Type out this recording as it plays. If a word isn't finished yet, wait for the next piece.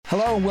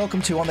Hello and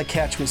welcome to On the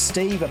Couch with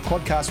Steve, a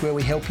podcast where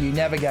we help you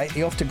navigate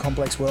the often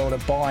complex world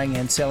of buying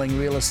and selling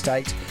real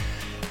estate,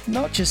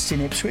 not just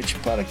in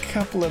Ipswich, but a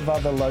couple of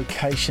other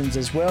locations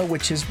as well,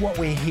 which is what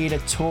we're here to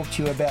talk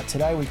to you about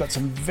today. We've got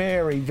some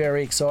very,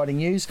 very exciting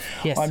news.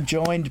 Yes. I'm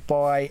joined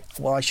by,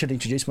 well, I should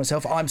introduce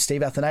myself. I'm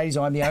Steve Athanates.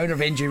 I'm the owner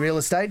of NG Real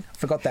Estate.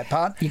 Forgot that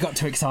part. You got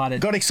too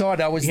excited. Got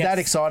excited. I was that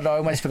excited, I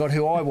almost forgot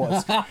who I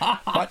was.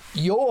 But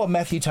you're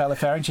Matthew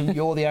Taylor-Farrington.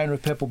 You're the owner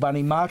of Purple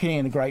Bunny Marketing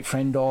and a great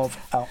friend of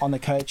On the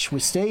Couch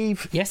with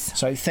Steve. Yes.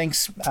 So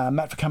thanks,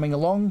 Matt, for coming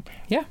along.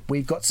 Yeah.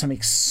 We've got some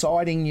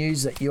exciting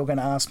news that you're going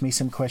to ask me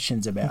some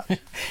questions about.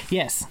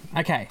 Yes.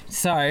 Okay.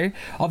 So,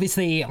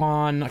 obviously,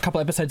 on a couple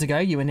episodes ago,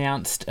 you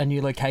announced a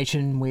new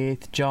location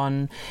with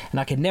John, and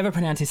I can never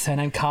pronounce his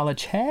surname,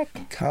 Karlachek.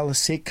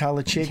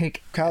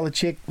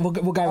 Karlachek. We'll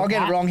go I'll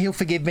get it wrong. He'll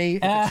forgive me.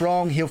 If it's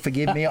wrong, he'll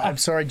forgive me. I'm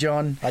sorry,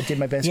 John. I did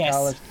my best.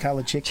 Yes.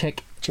 Karlachek.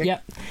 Check.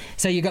 Yep.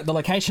 So you got the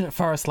location at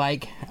Forest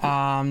Lake,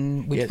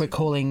 which we're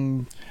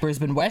calling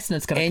Brisbane West, and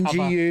it's going to cover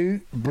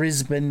NGU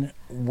Brisbane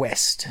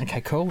West.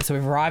 Okay, cool. So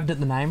we've arrived at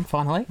the name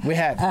finally. We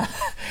have.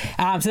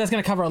 So that's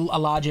going to cover a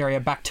large area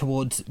back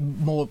towards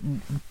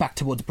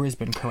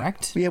Brisbane,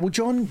 correct? Yeah. Well,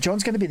 John's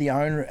going to be the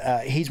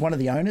owner. He's one of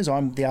the owners.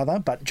 I'm the other.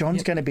 But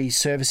John's going to be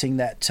servicing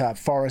that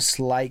Forest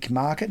Lake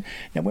market.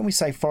 Now, when we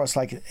say Forest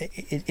Lake,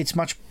 it's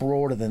much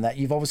broader than that.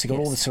 You've obviously got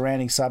all the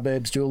surrounding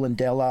suburbs: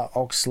 Doolandella,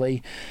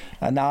 Oxley,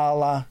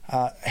 Anala.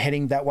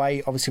 Heading that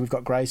way, obviously we've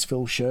got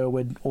Graceville,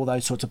 Sherwood, all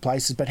those sorts of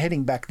places. But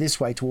heading back this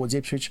way towards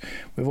Ipswich,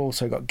 we've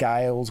also got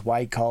Gales,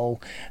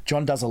 Wacol.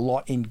 John does a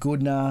lot in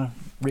Goodna,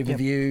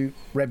 Riverview,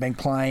 Redbank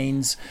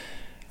Plains,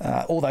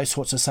 all those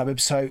sorts of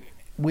suburbs. So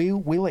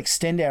we'll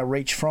extend our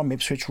reach from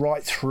Ipswich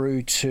right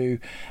through to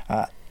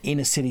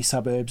inner city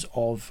suburbs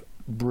of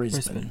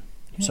Brisbane.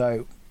 Yeah.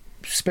 So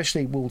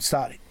especially we'll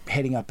start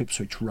heading up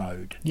Ipswich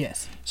Road.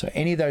 Yes. So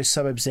any of those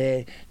suburbs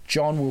there,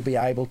 John will be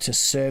able to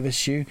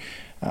service you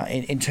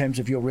in terms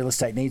of your real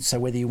estate needs. So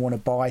whether you want to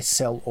buy,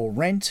 sell or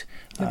rent,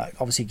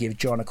 obviously give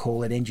John a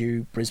call at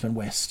NGU Brisbane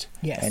West.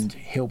 Yes. And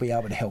he'll be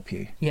able to help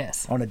you.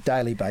 Yes. On a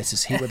daily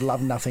basis. He would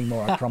love nothing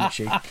more, I promise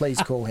you.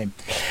 Please call him.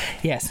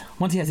 Yes.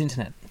 Once he has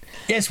internet.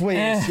 Yes,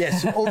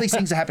 yes. All these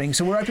things are happening.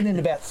 So we're opening in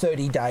about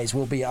 30 days.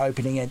 We'll be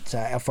opening at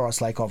our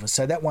Forest Lake office.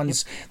 So that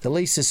one's, the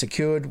lease is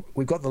secured.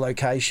 We've got the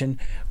location.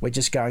 We're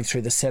just going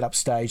through the setup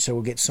stage. So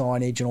we'll get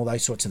signage and all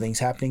those sorts of things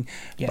happening.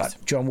 Yes.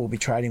 But John will be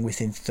trading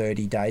within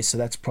 30 days. So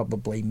that's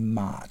probably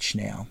March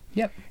now.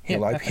 Yep.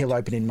 He'll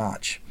open in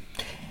March.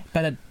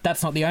 But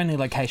that's not the only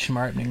location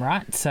we're opening,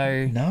 right?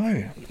 So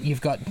no,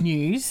 you've got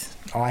news.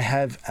 I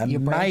have amazing. You're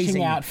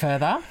branching out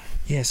further.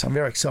 Yes, I'm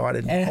very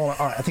excited.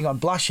 I think I'm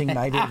blushing,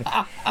 maybe.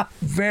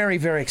 Very,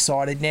 very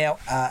excited. Now,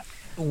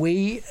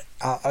 we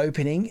are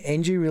opening,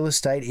 NG Real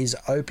Estate is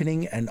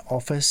opening an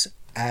office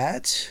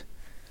at...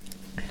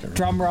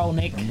 Drum roll,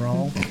 Nick. Drum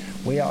roll.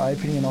 We are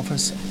opening an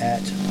office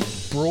at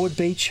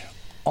Broadbeach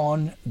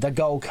on the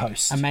Gold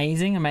Coast.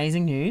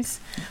 Amazing news.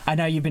 I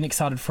know you've been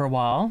excited for a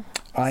while.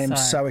 I am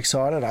so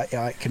excited.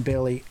 I can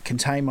barely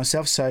contain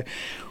myself. So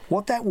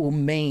what that will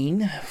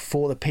mean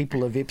for the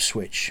people of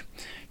Ipswich...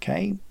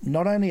 Okay,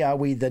 not only are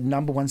we the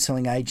number one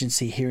selling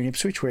agency here in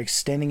Ipswich, we're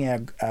extending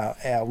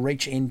our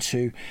reach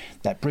into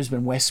that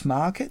Brisbane West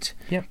market.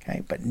 Yep.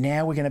 Okay, but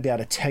now we're going to be able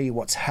to tell you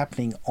what's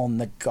happening on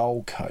the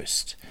Gold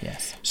Coast.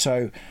 Yes.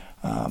 So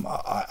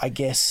I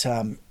guess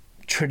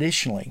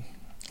traditionally,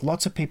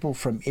 lots of people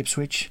from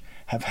Ipswich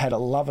have had a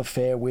love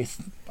affair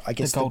with, I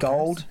guess, the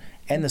gold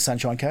and the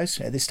Sunshine Coast.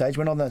 At this stage,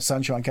 we're not on the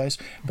Sunshine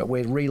Coast, but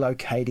we're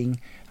relocating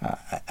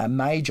a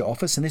major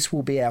office, and this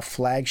will be our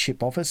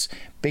flagship office,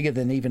 bigger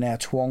than even our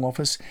Toowong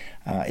office.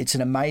 It's an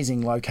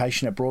amazing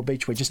location at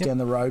Broadbeach. We're just down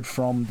the road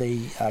from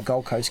the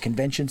Gold Coast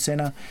Convention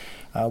Centre,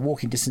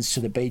 walking distance to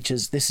the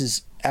beaches. This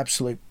is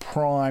absolute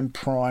prime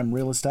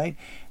real estate,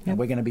 and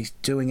we're going to be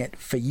doing it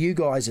for you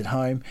guys at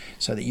home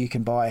so that you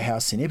can buy a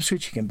house in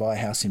Ipswich, you can buy a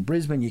house in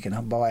Brisbane, you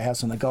can buy a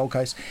house on the Gold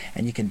Coast,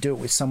 and you can do it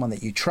with someone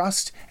that you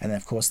trust, and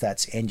of course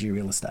that's NG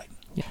Real Estate.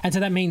 Yeah. And so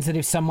that means that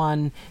if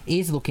someone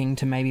is looking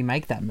to maybe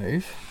make that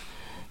move,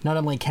 not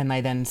only can they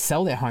then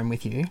sell their home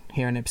with you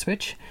here in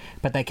Ipswich,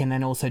 but they can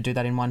then also do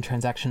that in one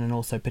transaction and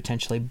also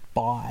potentially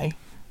buy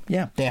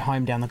their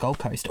home down the Gold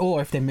Coast. Or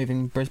if they're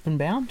moving Brisbane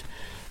bound,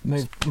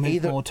 move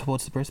more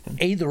towards the Brisbane.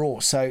 Either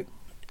or. So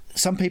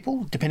some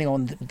people, depending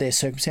on their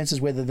circumstances,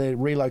 whether they're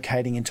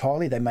relocating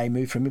entirely, they may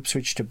move from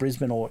Ipswich to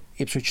Brisbane or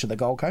Ipswich to the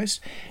Gold Coast.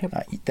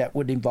 Yep. That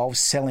would involve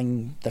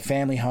selling the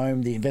family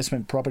home, the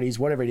investment properties,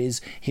 whatever it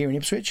is here in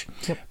Ipswich.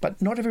 Yep.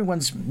 But not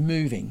everyone's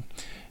moving.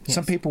 Yes.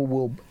 Some people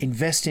will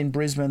invest in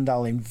Brisbane,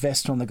 they'll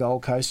invest on the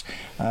Gold Coast.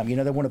 They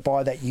want to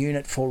buy that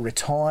unit for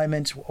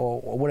retirement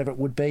or whatever it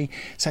would be.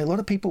 So a lot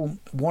of people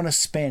want to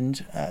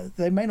spend,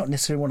 they may not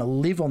necessarily want to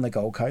live on the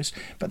Gold Coast,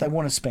 but they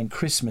want to spend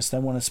Christmas, they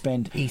want to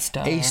spend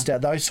Easter,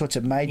 those sorts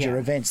of major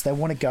events. They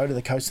want to go to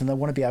the coast and they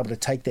want to be able to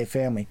take their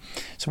family.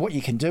 So what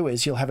you can do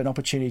is you'll have an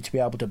opportunity to be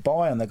able to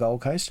buy on the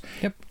Gold Coast,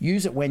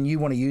 use it when you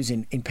want to use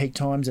in peak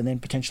times, and then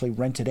potentially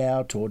rent it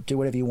out or do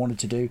whatever you wanted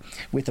to do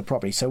with the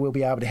property. So we'll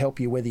be able to help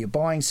you whether you're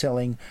buying, buying,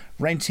 selling,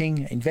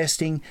 renting,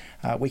 investing.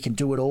 We can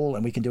do it all,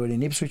 and we can do it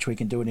in Ipswich, we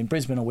can do it in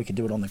Brisbane, or we can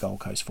do it on the Gold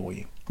Coast for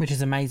you. Which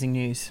is amazing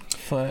news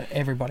for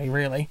everybody,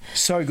 really.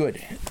 So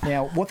good.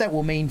 Now, what that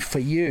will mean for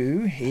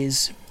you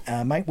is,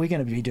 mate, we're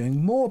going to be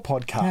doing more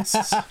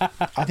podcasts.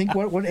 I think,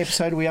 what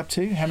episode are we up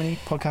to? How many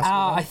podcasts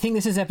are we on? I think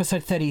this is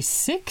episode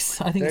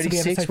 36. I think this will be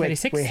episode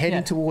 36. We're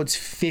heading towards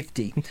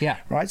 50. Yeah.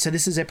 Right? So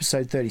this is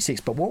episode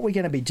 36. But what we're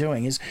going to be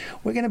doing is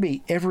we're going to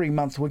be, every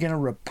month, we're going to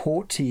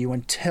report to you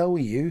and tell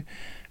you,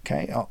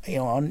 okay,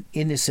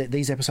 in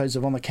these episodes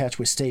of On the Couch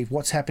with Steve,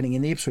 what's happening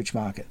in the Ipswich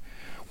market,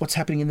 what's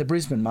happening in the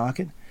Brisbane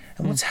market,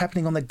 and what's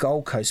happening on the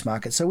Gold Coast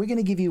market. So we're going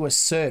to give you a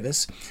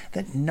service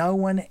that no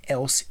one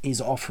else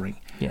is offering.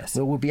 Yes.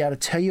 We'll be able to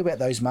tell you about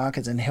those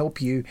markets and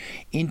help you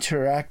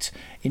interact,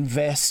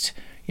 invest,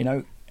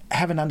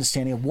 have an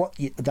understanding of what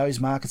those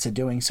markets are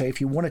doing. So if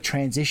you want to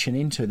transition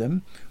into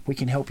them, we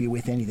can help you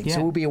with anything. Yeah.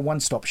 So we'll be a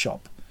one-stop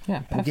shop.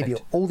 Yeah, We'll give you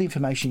all the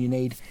information you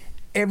need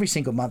every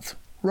single month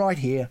right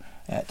here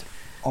at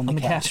On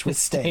the Couch with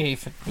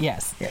Steve.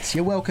 Yes. Yes,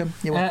 you're welcome.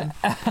 You're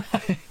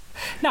welcome.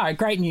 No,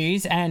 great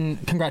news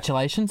and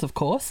congratulations, of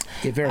course.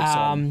 Yeah, very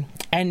exciting.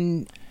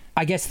 And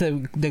I guess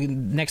the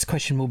next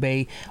question will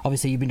be,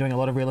 obviously you've been doing a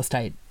lot of real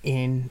estate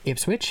in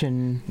Ipswich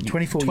and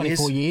 24 years.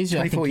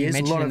 24 years.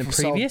 A lot in the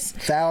previous.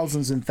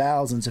 Thousands and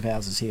thousands of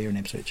houses here in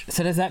Ipswich.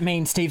 So does that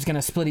mean Steve's going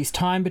to split his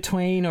time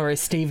between, or is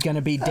Steve going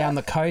to be down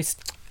the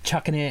coast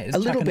chucking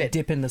a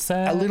dip in the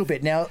surf? A little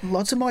bit. Now,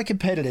 lots of my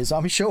competitors,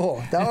 I'm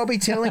sure, they'll be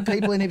telling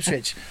people in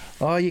Ipswich,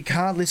 oh, you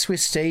can't list with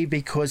Steve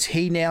because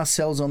he now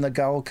sells on the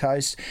Gold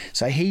Coast,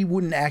 so he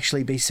wouldn't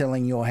actually be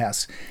selling your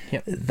house.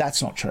 Yep.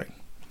 That's not true.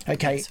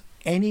 Okay. Yes.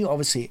 Any,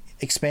 obviously,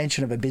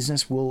 expansion of a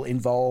business will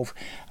involve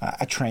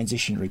a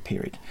transitionary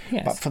period.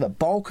 Yes. But for the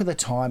bulk of the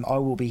time, I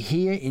will be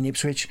here in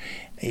Ipswich.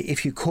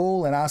 If you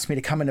call and ask me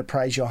to come and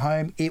appraise your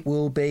home, it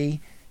will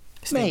be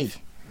Steve.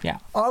 me. Yeah.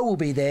 I will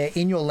be there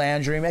in your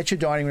lounge room, at your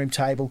dining room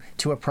table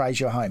to appraise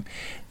your home.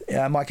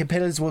 My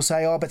competitors will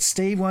say, oh, but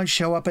Steve won't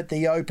show up at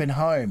the open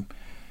home.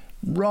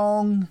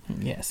 Wrong.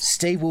 Yes.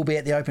 Steve will be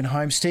at the open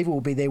home. Steve will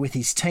be there with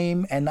his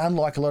team. And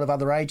unlike a lot of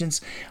other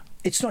agents,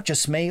 it's not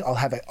just me.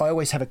 I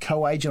always have a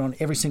co-agent on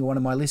every single one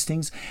of my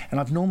listings.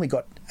 And I've normally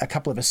got a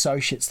couple of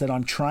associates that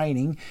I'm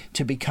training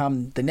to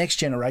become the next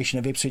generation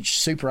of Ipswich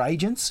super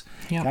agents.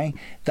 Yep. Okay.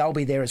 They'll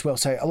be there as well.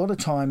 So a lot of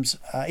times,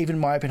 even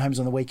my open homes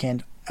on the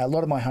weekend, a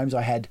lot of my homes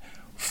I had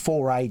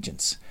 4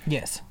 agents.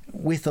 Yes.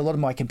 With a lot of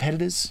my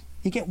competitors,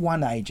 you get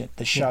one agent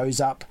that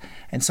shows up,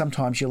 and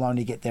sometimes you'll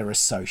only get their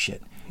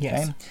associate.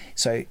 Yes. Okay?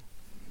 So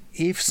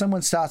if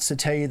someone starts to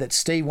tell you that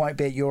Steve won't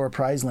be at your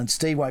appraisal and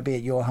Steve won't be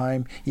at your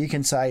home, you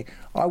can say,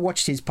 I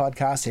watched his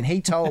podcast and he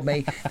told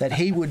me that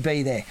he would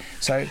be there.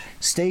 So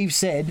Steve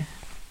said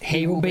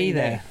he will be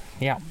there.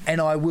 Yeah. And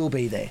I will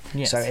be there.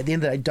 Yes. So at the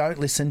end of the day, don't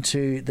listen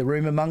to the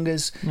rumour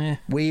mongers. Yeah.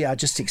 We are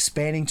just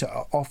expanding to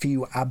offer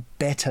you a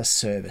better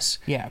service.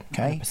 Yeah.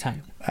 Okay.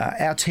 100%.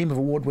 Our team of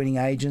award-winning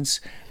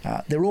agents,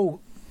 they're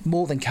all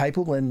more than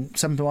capable, and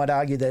some people might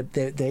argue that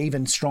they're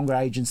even stronger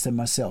agents than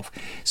myself.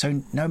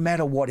 So no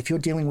matter what, if you're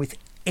dealing with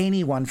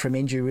anyone from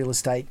NG Real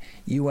Estate,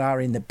 you are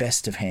in the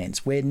best of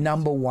hands. We're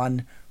number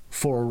one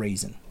for a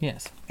reason.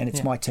 Yes. And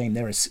it's my team.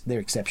 They're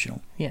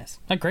exceptional. Yes.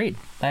 Agreed.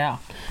 They are.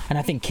 And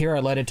I think Kira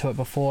alluded to it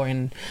before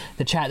in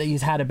the chat that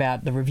you've had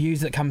about the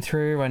reviews that come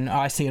through, and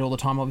I see it all the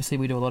time. Obviously,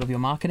 we do a lot of your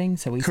marketing,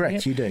 so we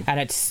Correct, see it. you do. And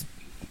it's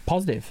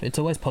positive. It's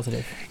always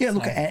positive. Yeah,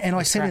 look, So, and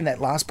I said in that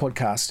last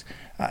podcast,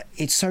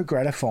 it's so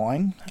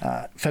gratifying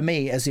for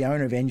me as the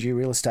owner of NG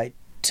Real Estate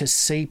to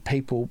see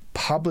people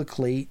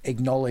publicly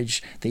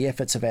acknowledge the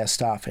efforts of our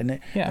staff.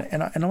 And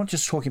I'm not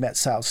just talking about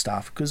sales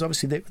staff, because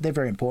obviously they're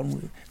very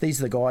important.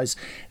 These are the guys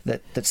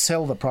that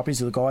sell the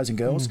properties, are the guys and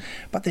girls,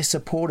 but they're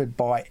supported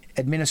by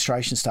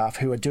administration staff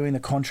who are doing the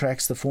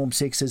contracts, the Form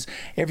 6s,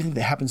 everything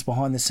that happens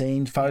behind the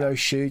scenes, photo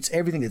shoots,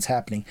 everything that's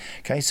happening.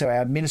 Okay, so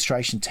our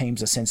administration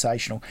teams are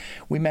sensational.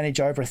 We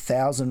manage over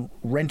 1,000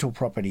 rental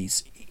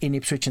properties in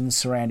Ipswich and the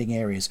surrounding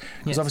areas,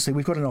 because obviously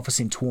we've got an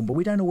office in Toowoomba.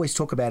 We don't always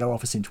talk about our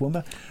office in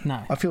Toowoomba.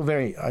 No.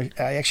 I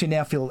actually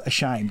now feel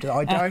ashamed.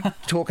 I don't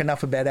talk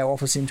enough about our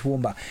office in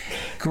Toowoomba.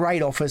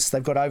 Great office.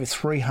 They've got over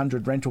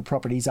 300 rental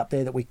properties up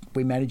there that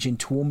we manage in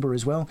Toowoomba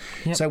as well.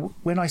 Yep. So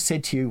when I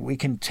said to you, we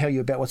can tell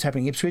you about what's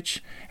happening in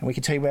Ipswich, and we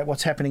can tell you about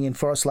what's happening in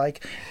Forest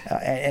Lake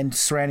and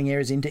surrounding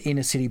areas into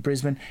inner city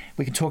Brisbane.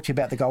 We can talk to you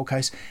about the Gold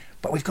Coast.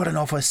 But we've got an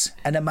office,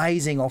 an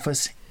amazing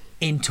office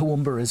in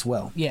Toowoomba as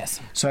well.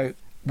 Yes. So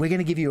we're going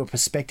to give you a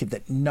perspective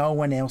that no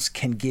one else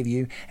can give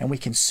you, and we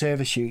can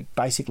service you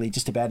basically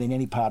just about in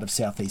any part of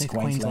southeast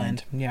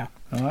Queensland. Yeah.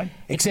 All right,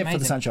 except for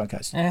the Sunshine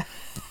Coast.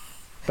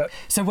 But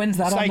so when's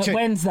that?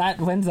 When's that?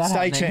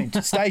 Stay happening?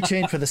 tuned. Stay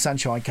tuned for the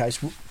Sunshine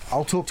Coast.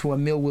 I'll talk to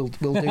Emil. We'll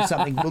do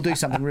something. We'll do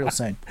something real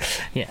soon.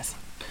 Yes.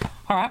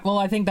 All right. Well,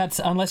 I think that's,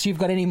 unless you've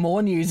got any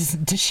more news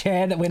to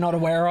share that we're not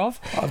aware of.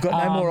 I've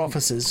got no more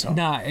offices.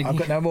 No, I've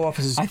got no more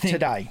offices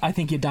today. I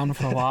think you're done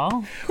for a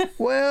while.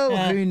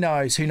 Well, who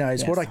knows? Who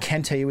knows? Yes. What I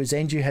can tell you is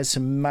NG has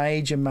some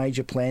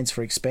major plans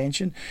for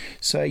expansion.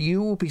 So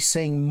you will be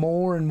seeing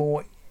more and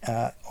more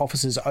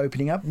offices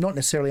opening up, not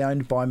necessarily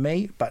owned by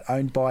me, but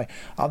owned by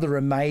other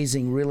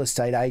amazing real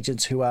estate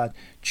agents who are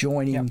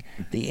joining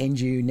the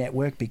NGU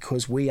network,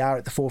 because we are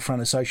at the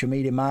forefront of social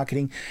media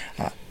marketing.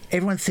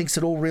 Everyone thinks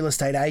that all real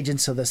estate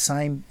agents are the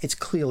same. It's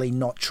clearly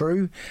not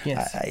true.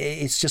 Yes.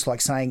 It's just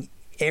like saying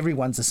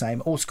everyone's the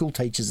same. All school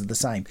teachers are the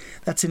same.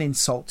 That's an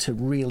insult to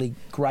really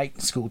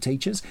great school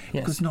teachers,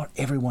 because not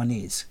everyone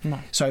is. No.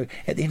 So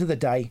at the end of the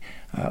day,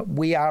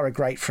 we are a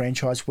great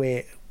franchise.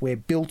 We're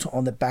built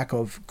on the back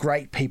of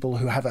great people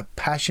who have a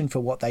passion for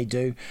what they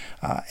do.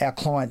 Our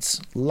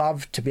clients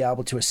love to be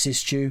able to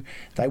assist you.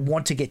 They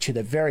want to get you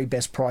the very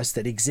best price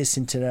that exists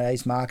in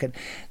today's market.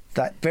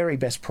 That very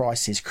best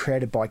price is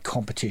created by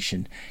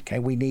competition. Okay,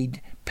 we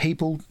need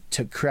people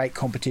to create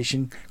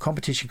competition.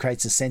 Competition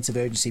creates a sense of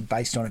urgency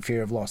based on a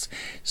fear of loss.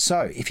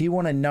 So if you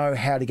want to know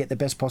how to get the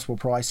best possible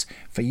price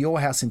for your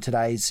house in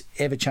today's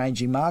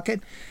ever-changing market,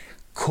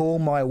 call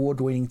my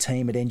award-winning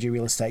team at NG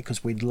Real Estate,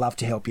 because we'd love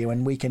to help you,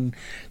 and we can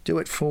do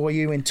it for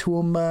you in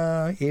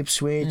Toowoomba,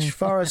 Ipswich,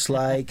 Forest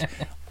Lake,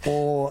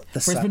 or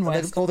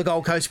the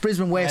Gold Coast,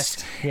 Brisbane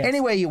West. Yes.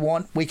 Anywhere you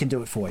want, we can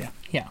do it for you.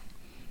 Yeah,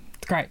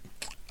 it's great.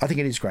 I think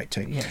it is great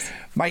too. Yes.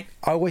 Mate,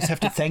 I always have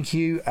to thank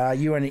you.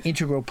 You're an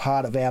integral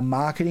part of our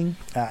marketing,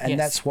 and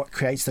that's what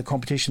creates the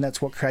competition.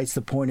 That's what creates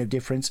the point of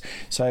difference.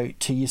 So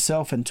to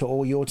yourself and to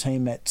all your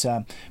team at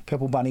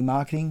Purple Bunny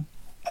Marketing,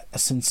 a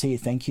sincere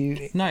thank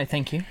you. No,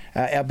 thank you.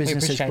 Our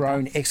business has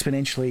grown that.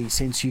 exponentially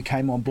since you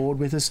came on board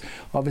with us.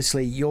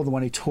 Obviously, you're the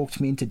one who talked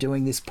me into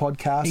doing this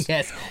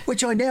podcast,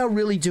 which I now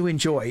really do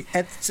enjoy.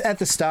 At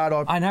the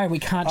start, I know we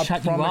can't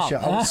shut you up.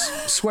 I was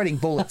sweating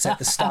bullets at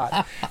the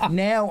start.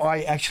 Now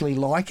I actually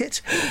like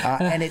it,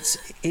 and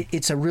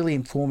it's a really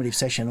informative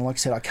session. And like I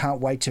said, I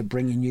can't wait to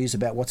bring you news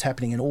about what's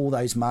happening in all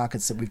those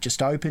markets that we've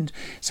just opened,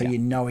 so you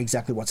know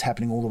exactly what's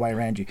happening all the way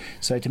around you.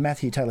 So to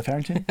Matthew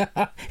Taylor-Farrington,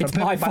 it's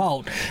my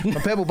fault.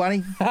 Purple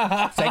Bunny,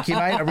 thank you,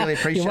 mate. I really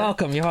appreciate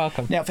it. You're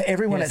welcome. Now, for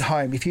everyone at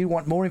home, if you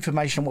want more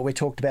information on what we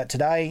talked about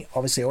today,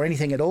 obviously, or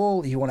anything at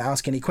all, if you want to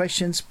ask any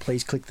questions,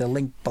 please click the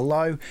link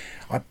below.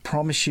 I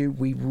promise you,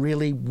 we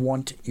really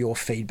want your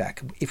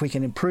feedback. If we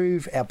can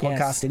improve our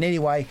podcast in any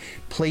way,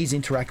 please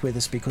interact with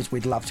us, because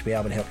we'd love to be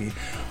able to help you.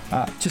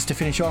 Just to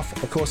finish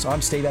off, of course,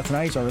 I'm Steve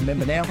Athanates. I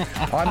remember now.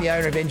 I'm the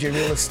owner of NG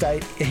Real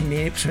Estate in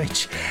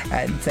Ipswich.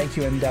 And thank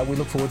you, and we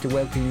look forward to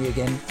welcoming you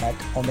again at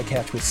On the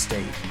Couch with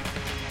Steve.